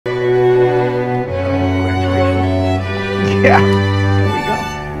Yeah, here we go.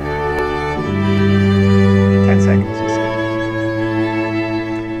 10 seconds, you see.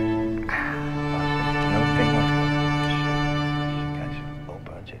 No thing like guys, low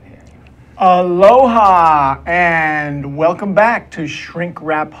budget here. Aloha, and welcome back to Shrink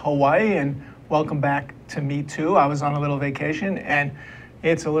Wrap Hawaii, and welcome back to me too. I was on a little vacation, and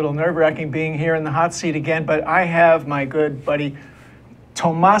it's a little nerve-wracking being here in the hot seat again, but I have my good buddy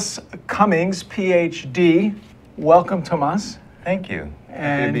Tomas Cummings, PhD. Welcome, Tomas. Thank you.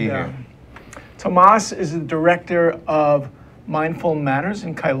 Happy to be here. Tomas is the director of Mindful Manners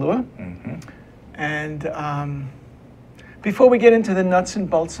in Kailua. Mm-hmm. And before we get into the nuts and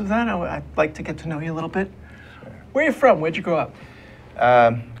bolts of that, I'd like to get to know you a little bit. Sure. Where are you from? Where'd you grow up?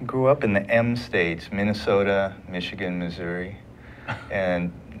 Grew up in the M states, Minnesota, Michigan, Missouri,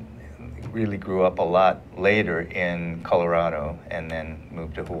 and really grew up a lot later in Colorado, and then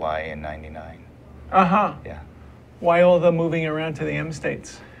moved to Hawaii in '99. Uh-huh. Yeah. Why all the moving around to the M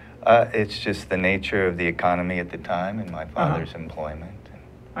states? It's just the nature of the economy at the time and my father's employment.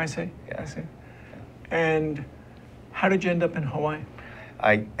 I see. Yeah. I see. And how did you end up in Hawaii?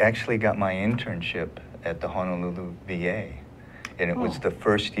 I actually got my internship at the Honolulu VA, and it was the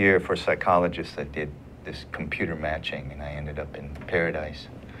first year for psychologists that did this computer matching, and I ended up in paradise.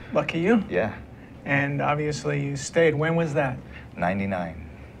 Lucky you. Yeah. And obviously you stayed. When was that? 99.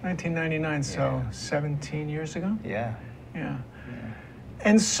 1999, so 17 years ago? Yeah. Yeah.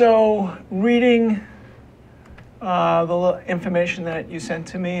 And so reading the little information that you sent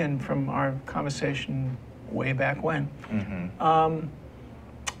to me and from our conversation way back when,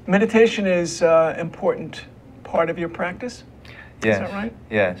 meditation is an important part of your practice? Yes. Is that right?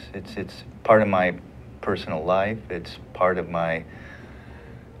 Yes. It's part of my personal life. It's part of my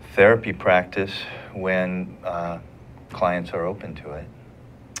therapy practice when clients are open to it.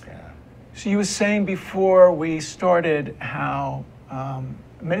 So you were saying before we started how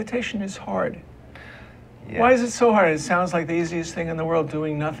meditation is hard. Yeah. Why is it so hard? It sounds like the easiest thing in the world,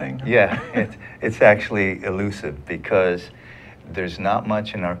 doing nothing. Yeah, it's actually elusive because there's not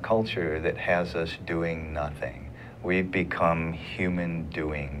much in our culture that has us doing nothing. We've become human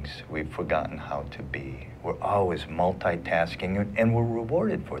doings. We've forgotten how to be. We're always multitasking, and we're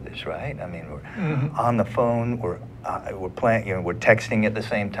rewarded for this, right? I mean, we're on the phone, we're playing, we're texting at the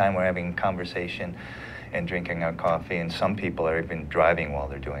same time, we're having a conversation and drinking our coffee, and some people are even driving while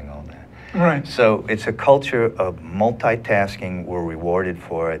they're doing all that. Right. So it's a culture of multitasking. We're rewarded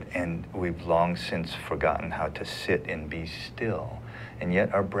for it, and we've long since forgotten how to sit and be still. And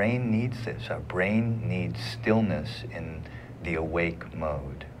yet our brain needs this. Our brain needs stillness in the awake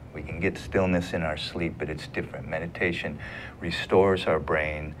mode. We can get stillness in our sleep, but it's different. Meditation restores our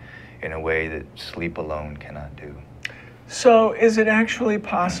brain in a way that sleep alone cannot do. So is it actually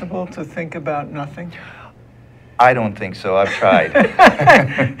possible to think about nothing? I don't think so. I've tried.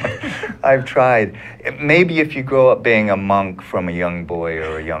 I've tried. Maybe if you grow up being a monk from a young boy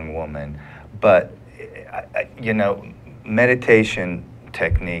or a young woman, but you know, meditation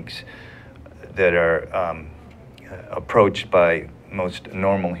techniques that are approached by most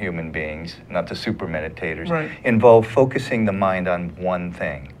normal human beings, not the super meditators, involve focusing the mind on one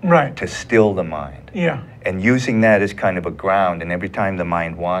thing, to still the mind. Yeah. And using that as kind of a ground, and every time the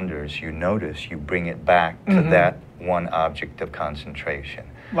mind wanders, you notice, you bring it back to that one object of concentration.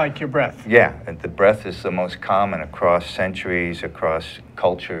 Like your breath. Yeah, and the breath is the most common across centuries, across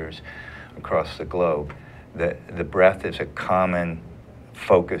cultures, across the globe. The breath is a common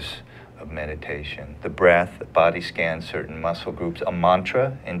focus of meditation. The breath, the body scans certain muscle groups. A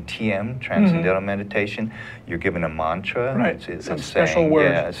mantra in TM, Transcendental Meditation, you're given a mantra. Right, It's some a special saying.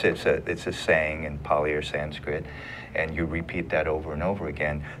 word. Yeah, it's a saying in Pali or Sanskrit, and you repeat that over and over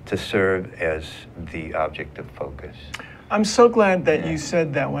again to serve as the object of focus. I'm so glad that you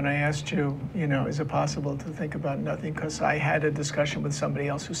said that when I asked you, you know, is it possible to think about nothing? Because I had a discussion with somebody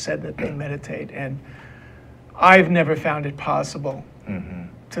else who said that they meditate, and I've never found it possible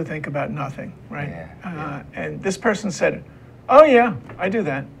to think about nothing, right? Yeah, and this person said, oh yeah, I do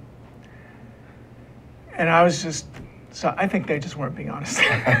that. And I was just, so I think they just weren't being honest.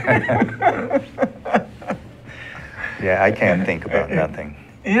 Yeah, I can't think about nothing.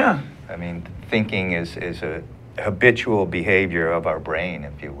 Yeah. I mean, thinking is a habitual behavior of our brain,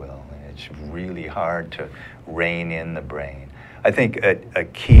 if you will. And it's really hard to rein in the brain. I think a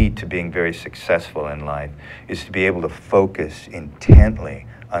key to being very successful in life is to be able to focus intently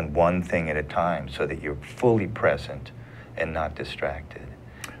on one thing at a time so that you're fully present and not distracted.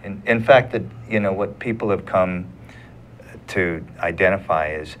 In fact, that, you know, what people have come to identify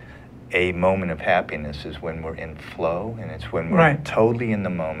as a moment of happiness is when we're in flow, and it's when we're totally in the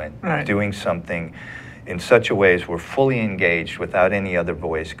moment, doing something in such a way as we're fully engaged without any other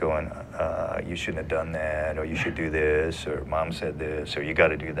voice going, you shouldn't have done that, or you should do this, or mom said this, or you got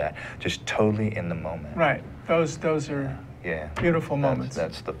to do that. Just totally in the moment. Right. Those are beautiful moments.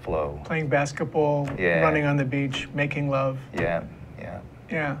 That's the flow. Playing basketball, running on the beach, making love. Yeah.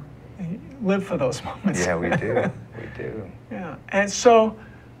 Yeah. Live for those moments. Yeah, we do. We do. Yeah. And so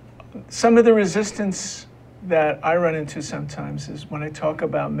some of the resistance that I run into sometimes is when I talk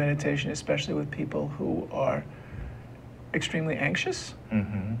about meditation, especially with people who are extremely anxious,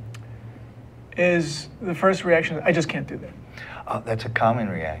 is the first reaction, I just can't do that. That's a common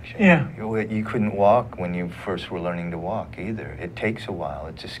reaction. Yeah. You couldn't walk when you first were learning to walk either. It takes a while.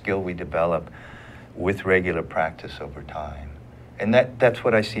 It's a skill we develop with regular practice over time. And that's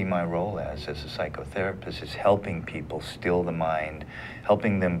what I see my role as a psychotherapist, is helping people still the mind,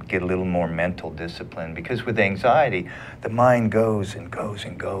 helping them get a little more mental discipline. Because with anxiety, the mind goes and goes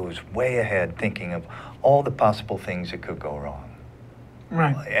and goes way ahead, thinking of all the possible things that could go wrong.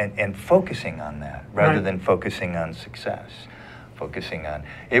 Right. And focusing on that rather than focusing on success. Focusing on,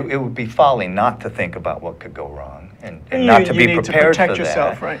 it would be folly not to think about what could go wrong and not to be prepared for that. You need to protect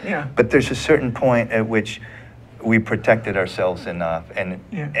yourself, right? Yeah. But there's a certain point at which we protected ourselves enough, and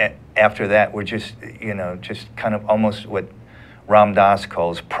after that, we're just kind of almost what Ram Dass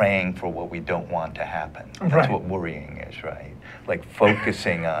calls praying for what we don't want to happen. That's what worrying is, right? Like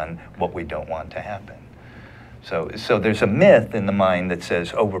focusing on what we don't want to happen. So there's a myth in the mind that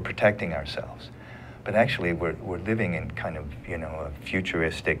says, oh, we're protecting ourselves. But actually, we're living in kind of, a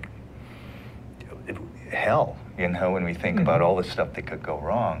futuristic hell, when we think about all the stuff that could go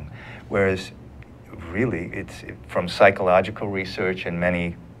wrong. Whereas really, it's from psychological research and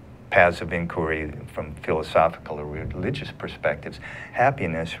many paths of inquiry from philosophical or religious perspectives,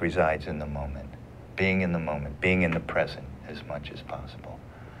 happiness resides in the moment, being in the present as much as possible.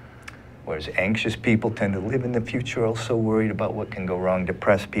 Whereas anxious people tend to live in the future, also worried about what can go wrong.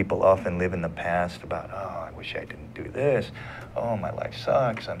 Depressed people often live in the past about, oh, I wish I didn't do this. Oh, my life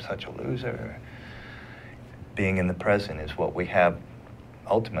sucks. I'm such a loser. Being in the present is what we have.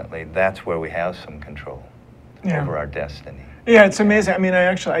 Ultimately, that's where we have some control over our destiny. Yeah, it's amazing. I mean,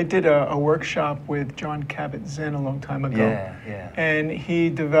 I did a workshop with Jon Kabat-Zinn a long time ago. Yeah. And he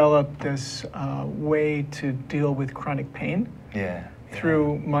developed this way to deal with chronic pain.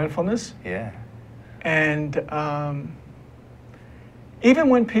 Through mindfulness. Yeah. And even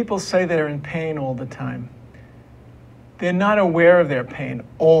when people say they're in pain all the time, they're not aware of their pain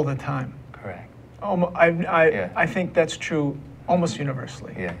all the time. Correct. I think that's true almost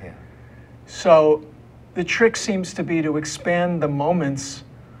universally. Yeah. So the trick seems to be to expand the moments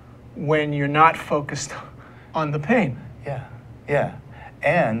when you're not focused on the pain. Yeah.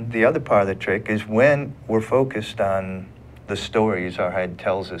 And the other part of the trick is when we're focused on the stories our head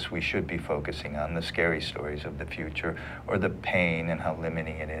tells us we should be focusing on, the scary stories of the future or the pain and how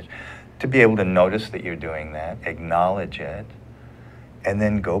limiting it is, to be able to notice that you're doing that, acknowledge it, and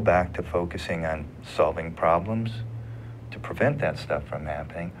then go back to focusing on solving problems to prevent that stuff from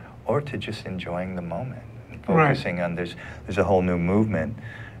happening, or to just enjoying the moment and focusing on, there's a whole new movement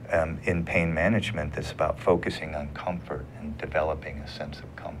in pain management that's about focusing on comfort and developing a sense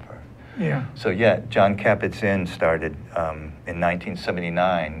of comfort. Yeah. So Jon Kabat-Zinn started in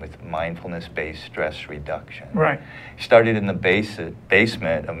 1979 with mindfulness-based stress reduction. Right. He started in the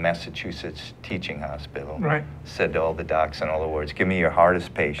basement of Massachusetts Teaching Hospital. Right. Said to all the docs and all the wards, give me your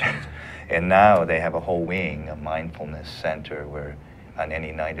hardest patients. And now they have a whole wing, a mindfulness center, where on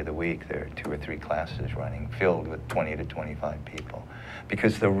any night of the week there are 2 or 3 classes running, filled with 20 to 25 people.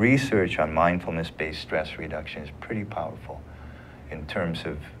 Because the research on mindfulness-based stress reduction is pretty powerful in terms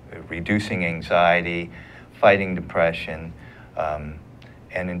of reducing anxiety, fighting depression, and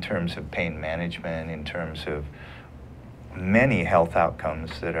in terms of pain management, in terms of many health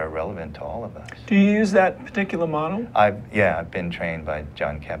outcomes that are relevant to all of us. Do you use that particular model? I've been trained by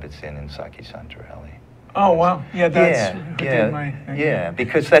Jon Kabat-Zinn and Saki Santarelli. Oh wow! Yeah, that's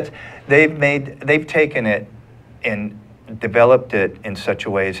because they've taken it and developed it in such a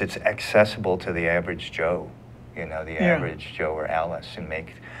way as it's accessible to the average Joe. Average Joe or Alice, and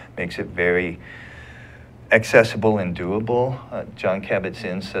makes it very accessible and doable. Jon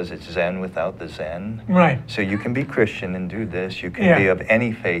Kabat-Zinn says it's Zen without the Zen. Right. So you can be Christian and do this. You can be of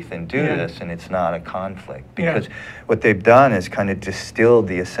any faith and do this, and it's not a conflict. Because what they've done is kind of distilled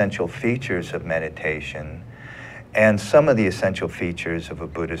the essential features of meditation and some of the essential features of a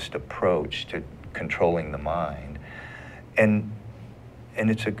Buddhist approach to controlling the mind. And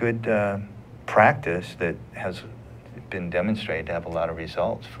it's a good practice that has been demonstrated to have a lot of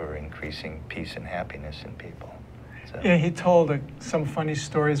results for increasing peace and happiness in people. So. Yeah, he told some funny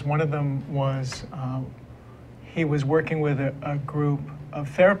stories. One of them was he was working with a group of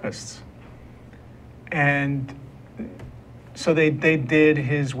therapists. And so they did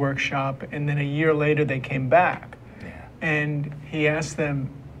his workshop, and then a year later they came back. Yeah. And he asked them,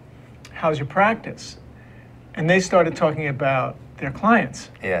 how's your practice? And they started talking about their clients.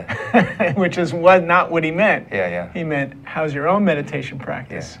 Yeah. Which is not what he meant. Yeah, yeah. He meant, how's your own meditation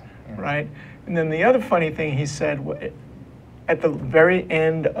practice? Yeah, yeah. Right? And then the other funny thing he said, at the very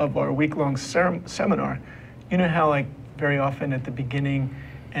end of our week-long seminar, you know how like very often at the beginning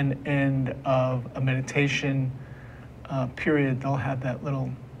and end of a meditation period, they'll have that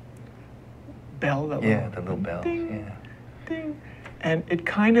little bell. That yeah, the little bell. Ding, Yeah. ding. And it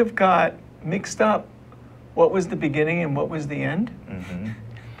kind of got mixed up. What was the beginning and what was the end? Mm-hmm.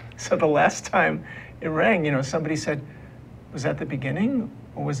 So the last time it rang, you know, somebody said, was that the beginning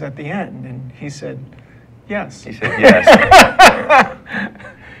or was that the end? And he said, yes. He said yes.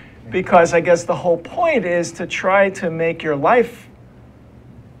 Because I guess the whole point is to try to make your life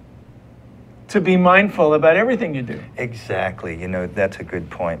to be mindful about everything you do. Exactly. You know, that's a good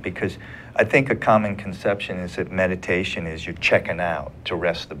point, because I think a common conception is that meditation is you're checking out to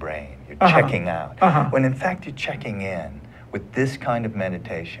rest the brain. You're checking out. When in fact you're checking in with this kind of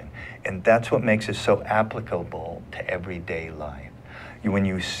meditation. And that's what makes it so applicable to everyday life. When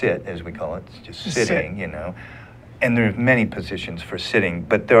you sit, as we call it, it's just sitting, you know. And there are many positions for sitting,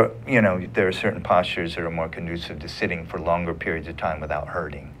 but there are certain postures that are more conducive to sitting for longer periods of time without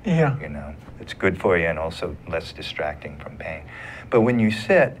hurting. Yeah. You know, it's good for you and also less distracting from pain. But when you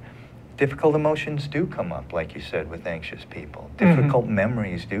sit, difficult emotions do come up, like you said, with anxious people. Difficult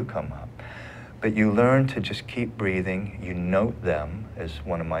memories do come up. But you learn to just keep breathing. You note them, as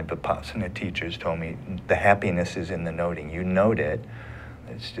one of my Vipassana teachers told me, the happiness is in the noting. You note it.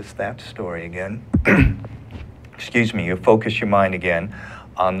 It's just that story again. Excuse me, you focus your mind again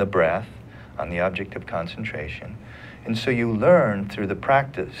on the breath, on the object of concentration. And so you learn through the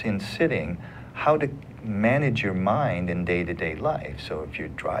practice in sitting how to manage your mind in day-to-day life. So if you're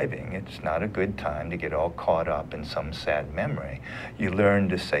driving, it's not a good time to get all caught up in some sad memory. You learn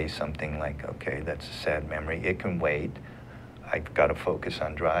to say something like, okay, that's a sad memory, it can wait. I've got to focus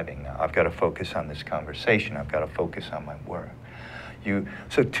on driving now. I've got to focus on this conversation. I've got to focus on my work.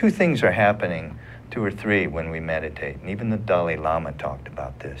 So two things are happening, 2 or 3, when we meditate, and even the Dalai Lama talked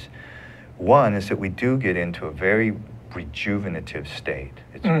about this. One is that we do get into a very rejuvenative state.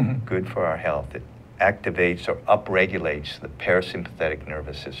 It's good for our health. It activates or upregulates the parasympathetic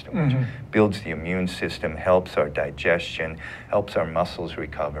nervous system, which builds the immune system, helps our digestion, helps our muscles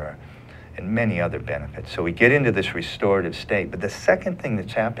recover, and many other benefits. So we get into this restorative state. But the second thing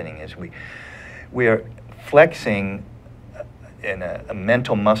that's happening is we are flexing in a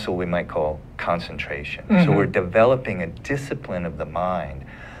mental muscle we might call concentration. So we're developing a discipline of the mind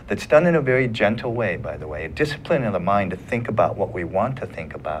that's done in a very gentle way, by the way, a discipline of the mind to think about what we want to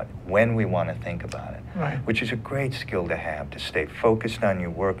think about when we want to think about it, which is a great skill to have, to stay focused on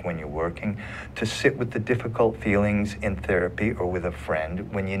your work when you're working, to sit with the difficult feelings in therapy or with a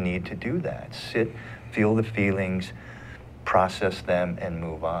friend when you need to do that. Sit, feel the feelings, process them, and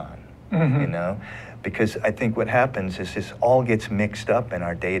move on, you know? Because I think what happens is this all gets mixed up in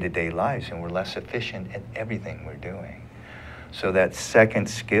our day-to-day lives and we're less efficient at everything we're doing. So that second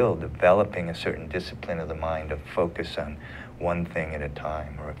skill, developing a certain discipline of the mind to focus on one thing at a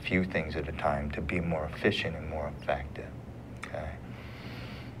time or a few things at a time to be more efficient and more effective. Okay.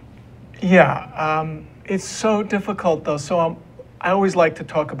 Yeah, it's so difficult though. So I always like to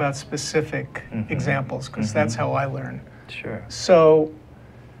talk about specific examples because that's how I learn. Sure. So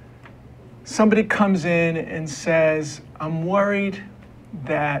somebody comes in and says, I'm worried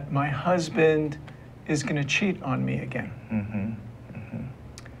that my husband is going to cheat on me again.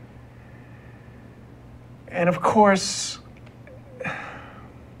 And of course,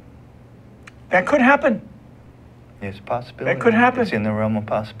 that could happen. It's a possibility. That could happen. It's in the realm of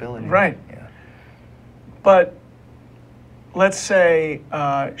possibility. Right. Yeah. But let's say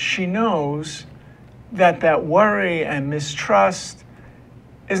she knows that worry and mistrust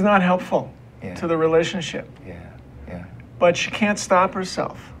is not helpful to the relationship. Yeah. But she can't stop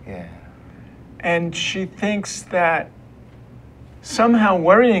herself. Yeah. And she thinks that somehow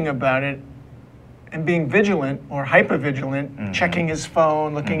worrying about it and being vigilant or hyper-vigilant, checking his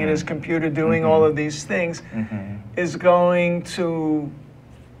phone, looking at his computer, doing all of these things, is going to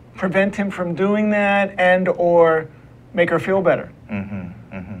prevent him from doing that and or make her feel better.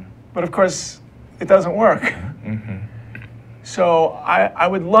 But of course, it doesn't work. So I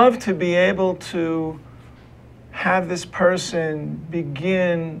would love to be able to have this person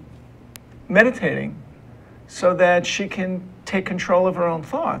begin meditating so that she can take control of her own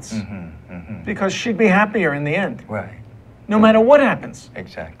thoughts. Because she'd be happier in the end. Right. No matter what happens.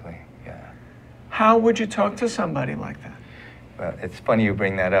 Exactly, yeah. How would you talk to somebody like that? Well, it's funny you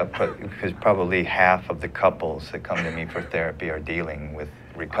bring that up, because probably half of the couples that come to me for therapy are dealing with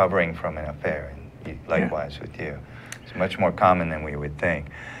recovering from an affair, and likewise with you. It's much more common than we would think.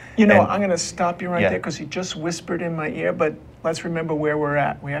 You know, I'm going to stop you right Yeah. there because he just whispered in my ear, but let's remember where we're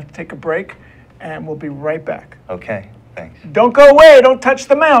at. We have to take a break, and we'll be right back. Okay, thanks. Don't go away. Don't touch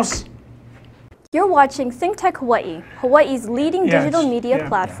the mouse. You're watching ThinkTech Hawaii, Hawaii's leading Yes, digital media yeah.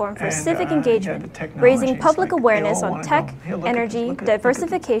 platform for And, civic the engagement, technology, raising it's public like they awareness all on wanna tech, know. Here, look at this, energy, look at-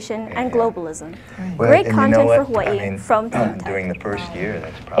 diversification, and Yeah. globalism. Well, Great and content you know for what? Hawaii I mean, from ThinkTech. during the first year,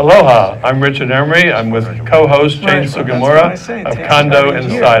 that's probably... Aloha, I'm Richard Emery. I'm with co-host Jane Right, that's what I Sugamura say, it of takes Condo about a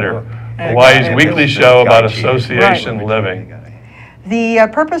year. Insider, And- Hawaii's and weekly this- show about Got you. association Right. living. The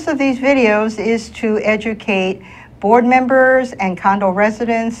purpose of these videos is to educate board members and condo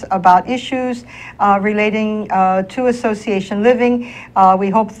residents about issues relating to association living. We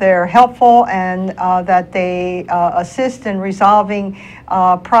hope they're helpful and that they assist in resolving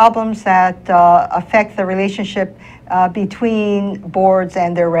problems that affect the relationship between boards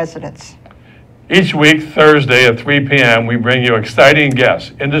and their residents. Each week, Thursday at 3 p.m., we bring you exciting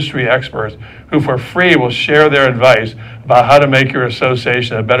guests, industry experts, who for free will share their advice about how to make your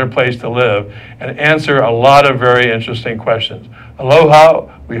association a better place to live and answer a lot of very interesting questions.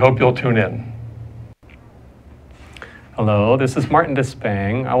 Aloha, we hope you'll tune in. Hello, this is Martin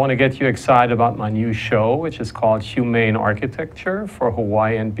Despang. I want to get you excited about my new show, which is called Humane Architecture for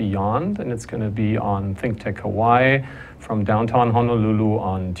Hawaii and Beyond, and it's going to be on ThinkTech Hawaii from downtown Honolulu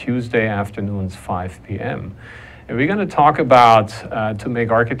on Tuesday afternoons, 5 p.m. And we're going to talk about to make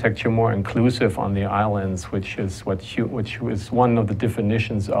architecture more inclusive on the islands, which is one of the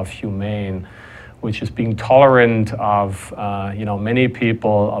definitions of humane, which is being tolerant of many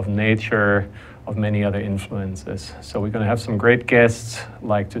people, of nature, of many other influences. So we're going to have some great guests,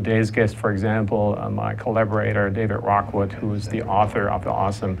 like today's guest, for example, my collaborator, David Rockwood, who is the author of the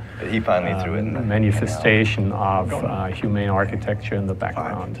awesome He finally threw it in the manifestation of humane architecture in the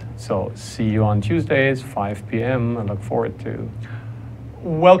background. So see you on Tuesdays, 5 p.m. I look forward to.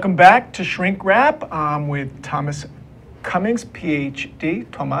 Welcome back to Shrink Wrap with Thomas Cummings, PhD,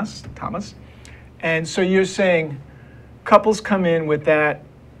 Thomas. And so you're saying couples come in with that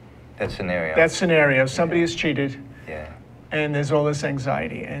scenario. Somebody is cheated. Yeah. And there's all this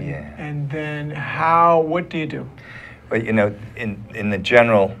anxiety. And Yeah. and then what do you do? But you know, in the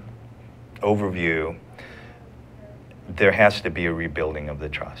general overview, there has to be a rebuilding of the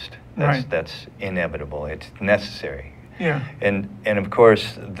trust. That's inevitable. It's necessary. Yeah. And of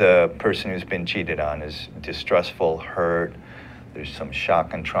course, the person who's been cheated on is distrustful, hurt. There's some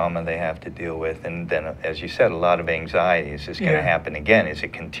shock and trauma they have to deal with, and then, as you said, a lot of anxiety. Is this going to happen again? Is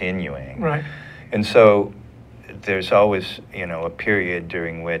it continuing? Right. And so there's always, a period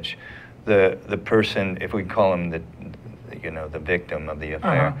during which the person, if we call him the victim of the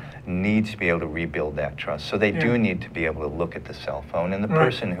affair, needs to be able to rebuild that trust. So they do need to be able to look at the cell phone, and the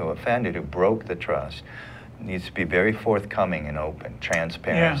person who offended, who broke the trust, needs to be very forthcoming and open,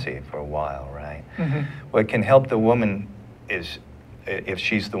 transparency for a while, right? Mm-hmm. What can help the woman is, if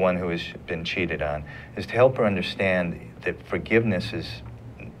she's the one who has been cheated on, is to help her understand that forgiveness is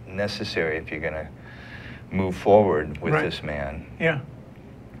necessary if you're going to move forward with this man. Yeah.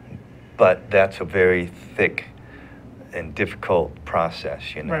 But that's a very thick and difficult process,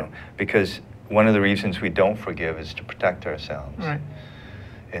 because one of the reasons we don't forgive is to protect ourselves. Right.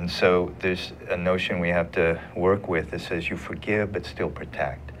 And so there's a notion we have to work with that says you forgive but still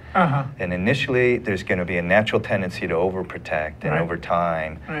protect. And initially, there's going to be a natural tendency to overprotect, and over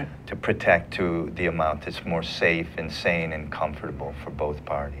time, to protect to the amount that's more safe and sane and comfortable for both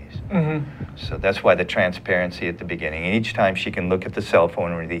parties. So that's why the transparency at the beginning. And each time she can look at the cell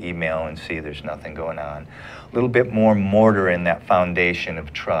phone or the email and see there's nothing going on. A little bit more mortar in that foundation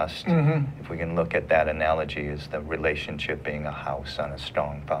of trust. If we can look at that analogy as the relationship being a house on a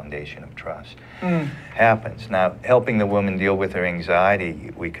strong foundation of trust. Happens. Now, helping the woman deal with her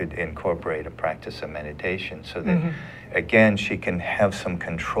anxiety, we could incorporate a practice of meditation so that, again, she can have some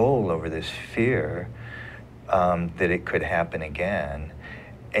control over this fear that it could happen again,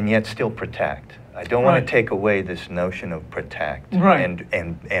 and yet still protect. I don't want to take away this notion of protect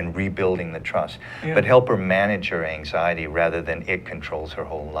and rebuilding the trust, but help her manage her anxiety rather than it controls her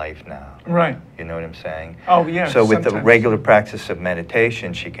whole life now. Right. You know what I'm saying? Oh, yeah. So with the regular practice of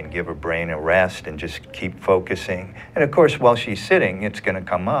meditation, she can give her brain a rest and just keep focusing. And of course, while she's sitting, it's going to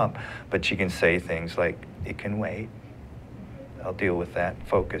come up, but she can say things like, it can wait. I'll deal with that.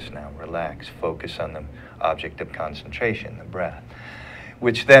 Focus now, relax, focus on the object of concentration, the breath,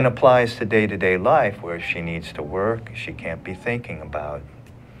 which then applies to day-to-day life, where she needs to work, she can't be thinking about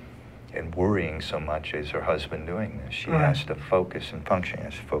and worrying so much, is her husband doing this? She has to focus and function,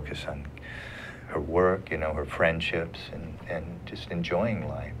 has to focus on her work, her friendships, and just enjoying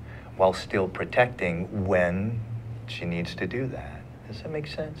life, while still protecting when she needs to do that. Does that make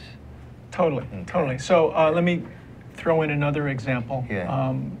sense? Totally, totally. So let me throw in another example.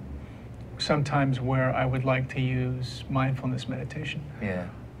 Yeah. Sometimes where I would like to use mindfulness meditation. Yeah.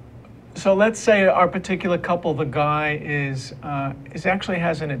 So let's say our particular couple, the guy is actually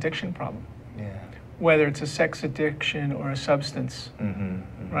has an addiction problem. Yeah. Whether it's a sex addiction or a substance,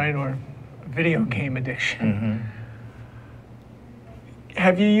 right, or a video game addiction.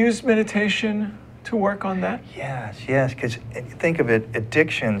 Have you used meditation to work on that? Yes, because think of it,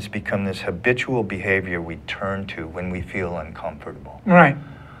 addictions become this habitual behavior we turn to when we feel uncomfortable. Right.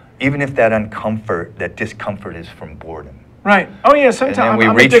 Even if that discomfort is from boredom. Right. Oh yeah, sometimes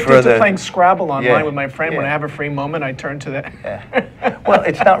I'm addicted to playing Scrabble online with my friend. When I have a free moment, I turn to that. Well,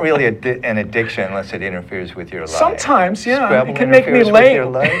 it's not really an addiction unless it interferes with your life. Sometimes, yeah. Scrabble it can make me interferes late. with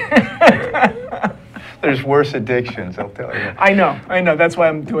your life. There's worse addictions, I'll tell you. I know. That's why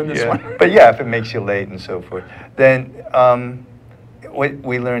I'm doing this one. But yeah, if it makes you late and so forth, then what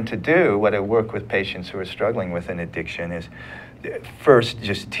we learn to do, what I work with patients who are struggling with an addiction, is first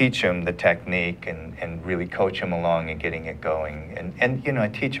just teach them the technique and really coach them along in getting it going. And I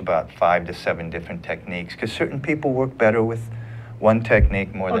teach about 5 to 7 different techniques, because certain people work better with one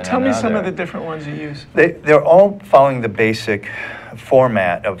technique more than another. Tell me some of the different ones you use. They're all following the basic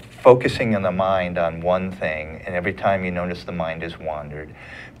format of focusing on the mind on one thing, and every time you notice the mind has wandered,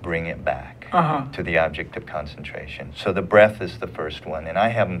 bring it back to the object of concentration. So the breath is the first one, and I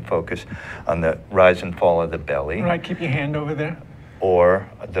have them focus on the rise and fall of the belly. Right, keep your hand over there. Or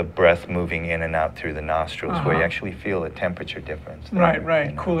the breath moving in and out through the nostrils, where you actually feel a temperature difference.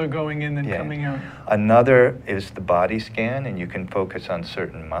 Right. Cooler going in than coming out. Another is the body scan, and you can focus on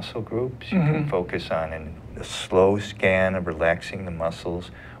certain muscle groups. You can focus on a slow scan of relaxing the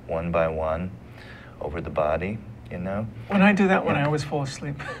muscles one by one over the body. When I do that one, I always fall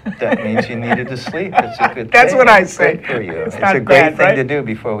asleep. That means you needed to sleep. It's a good That's thing. what I say. Great for you. It's a not great bad, thing right? to do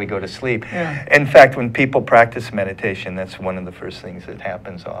before we go to sleep. Yeah. In fact, when people practice meditation, that's one of the first things that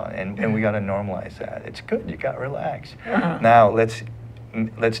happens and we got to normalize that. It's good. You got to relax. Now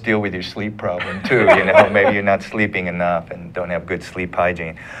let's deal with your sleep problem too. Maybe you're not sleeping enough and don't have good sleep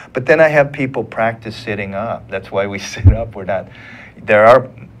hygiene. But then I have people practice sitting up. That's why we sit up. There are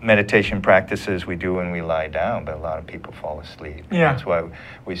meditation practices we do when we lie down, but a lot of people fall asleep. Yeah. That's why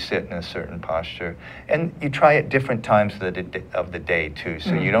we sit in a certain posture. And you try at different times of the day too,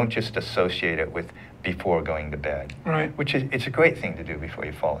 so you don't just associate it with before going to bed. Right. Which it's a great thing to do before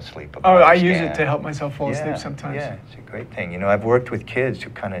you fall asleep. I use it to help myself fall asleep sometimes. Yeah, it's a great thing. I've worked with kids who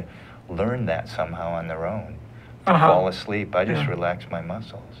kind of learned that somehow on their own. To fall asleep, I just relax my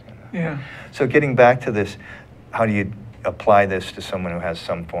muscles. Yeah. So getting back to this, how do you apply this to someone who has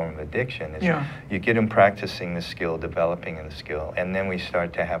some form of addiction? You get them practicing the skill, developing the skill, and then we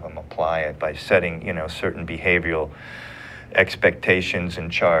start to have them apply it by setting, certain behavioral expectations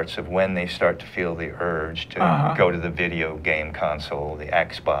and charts of when they start to feel the urge to go to the video game console, the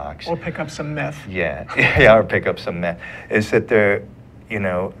Xbox. Or pick up some meth. Or pick up some meth. Is that they're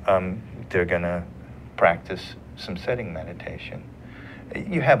gonna practice some sitting meditation.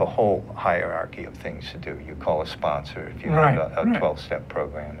 You have a whole hierarchy of things to do. You call a sponsor if you have a 12-step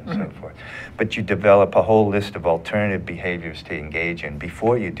program and so forth. But you develop a whole list of alternative behaviors to engage in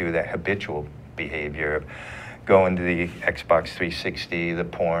before you do that habitual behavior of going to the Xbox 360, the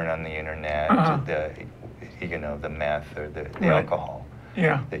porn on the internet, the meth or the alcohol.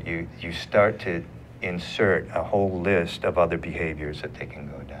 Yeah. That you start to insert a whole list of other behaviors that they can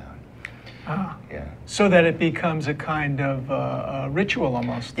go down. Yeah. So that it becomes a kind of a ritual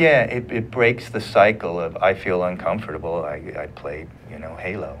almost. Yeah, it breaks the cycle of I feel uncomfortable, I play,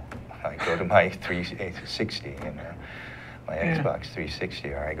 Halo. I go to my 360, my Xbox 360,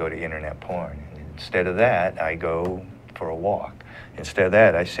 or I go to internet porn. And instead of that, I go for a walk. Instead of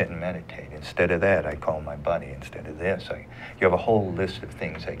that, I sit and meditate. Instead of that, I call my buddy. Instead of this, you have a whole list of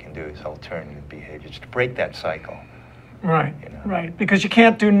things I can do as alternative behaviors to break that cycle. Right, right, because you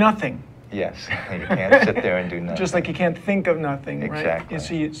can't do nothing. Yes, you can't sit there and do nothing. Just like you can't think of nothing, exactly.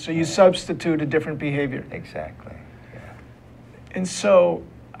 Right? So you substitute a different behavior. Exactly, yeah. And so,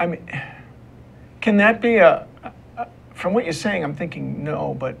 can that be from what you're saying, I'm thinking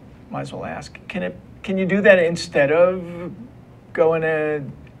no, but might as well ask. Can you do that instead of going to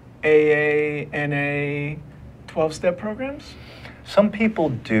AA, NA, 12-step programs? Some people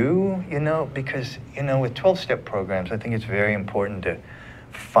do, you know, because, you know, with 12-step programs, I think it's very important to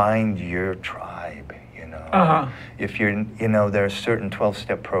find your tribe, you know. If you're, you know, there are certain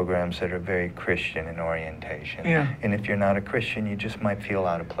 12-step programs that are very Christian in orientation. And if you're not a Christian, you just might feel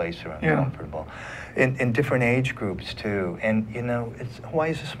out of place or uncomfortable. In different age groups, too. And, you know,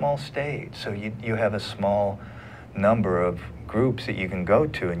 Hawaii's a small state, so you have a small number of groups that you can go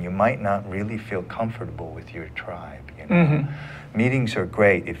to, and you might not really feel comfortable with your tribe, you know. Meetings are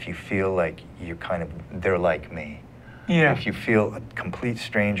great if you feel like you're kind of, they're like me. If you feel a complete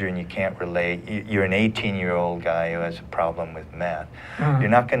stranger and you can't relate, you're an 18-year-old guy who has a problem with meth, you're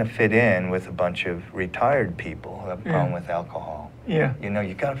not going to fit in with a bunch of retired people who have a problem with alcohol. You know,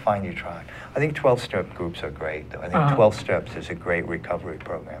 you got to find your tribe. I think 12-step groups are great, though. I think 12 steps is a great recovery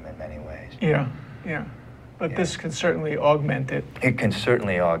program in many ways. But this can certainly augment it. It can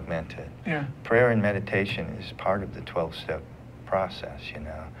certainly augment it. Prayer and meditation is part of the 12-step process, you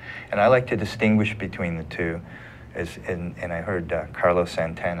know. And I like to distinguish between the two. And I heard Carlos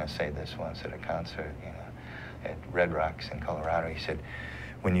Santana say this once at a concert, you know, at Red Rocks in Colorado. He said,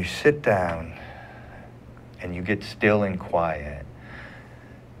 when you sit down and you get still and quiet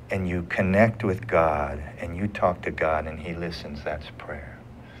and you connect with God and you talk to God and He listens, that's prayer.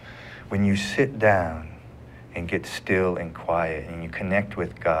 When you sit down and get still and quiet and you connect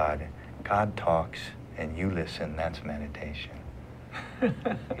with God, God talks and you listen, that's meditation.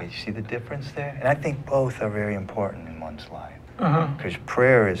 You see the difference there? And I think both are very important in one's life. Because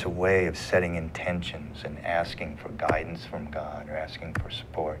prayer is a way of setting intentions and asking for guidance from God or asking for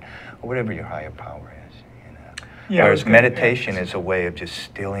support or whatever your higher power is, you know. Whereas meditation is a way of just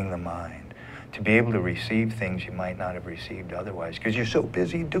stilling the mind to be able to receive things you might not have received otherwise because you're so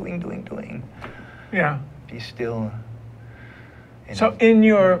busy doing. Be still. So in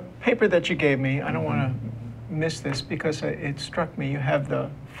your paper that you gave me, I don't want to miss this because it struck me, you have the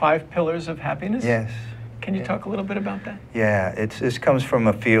 5 pillars of happiness. Can you talk a little bit about that? This comes from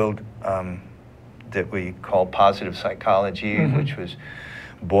a field that we call positive psychology, which was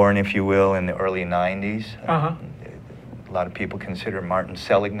born, if you will, in the early 90s. A lot of people consider Martin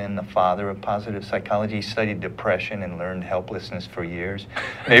Seligman the father of positive psychology. He studied depression and learned helplessness for years.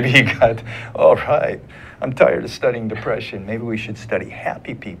 Maybe he got, all right, I'm tired of studying depression. Maybe we should study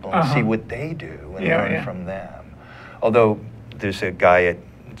happy people and see what they do and learn from them. Although there's a guy at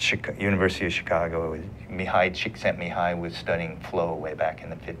University of Chicago, Mihai Csikszentmihalyi, was studying flow way back in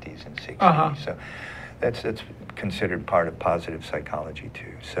the 50s and 60s. So that's considered part of positive psychology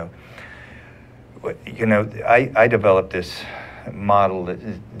too. So, you know, I developed this model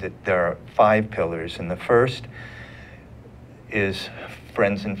that there are 5 pillars, and the first is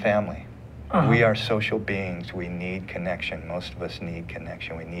friends and family. We are social beings. We need connection. Most of us need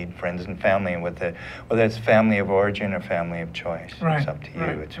connection. We need friends and family, and whether it's family of origin or family of choice, it's up to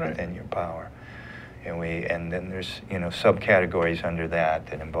you. It's within your power. And then there's, you know, subcategories under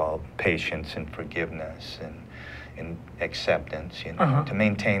that involve patience and forgiveness and acceptance, you know, to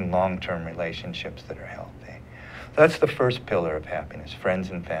maintain long-term relationships that are healthy. So that's the first pillar of happiness, friends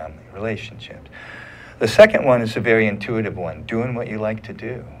and family, relationships. The second one is a very intuitive one, doing what you like to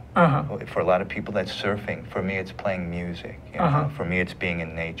do. For a lot of people, that's surfing. For me, it's playing music. You know? For me, it's being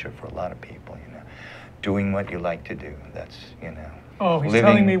in nature. For a lot of people, you know, doing what you like to do. That's, you know. Oh, he's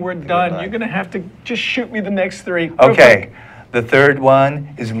telling me we're done. You're going to have to just shoot me the next 3. Okay. The third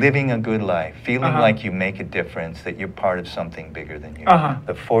one is living a good life, feeling like you make a difference, that you're part of something bigger than you.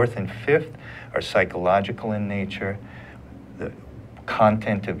 The fourth and fifth are psychological in nature. The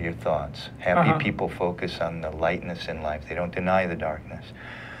content of your thoughts. Happy people focus on the lightness in life. They don't deny the darkness.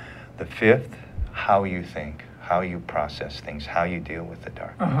 The fifth, how you think, how you process things, how you deal with the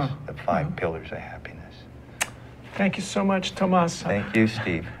darkness. The 5 pillars of happiness. Thank you so much, Tomas. Thank you,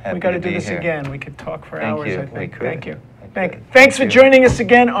 Steve. Happy we got to be do this here. again. We could talk for hours, I think. We could. Thank you. Thanks for joining us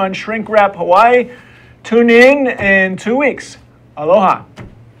again on Shrink Wrap Hawaii. Tune in 2 weeks. Aloha.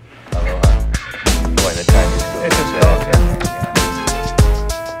 Aloha. Boy, the time is It just goes,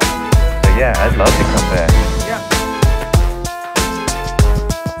 But yeah, I'd love to come back.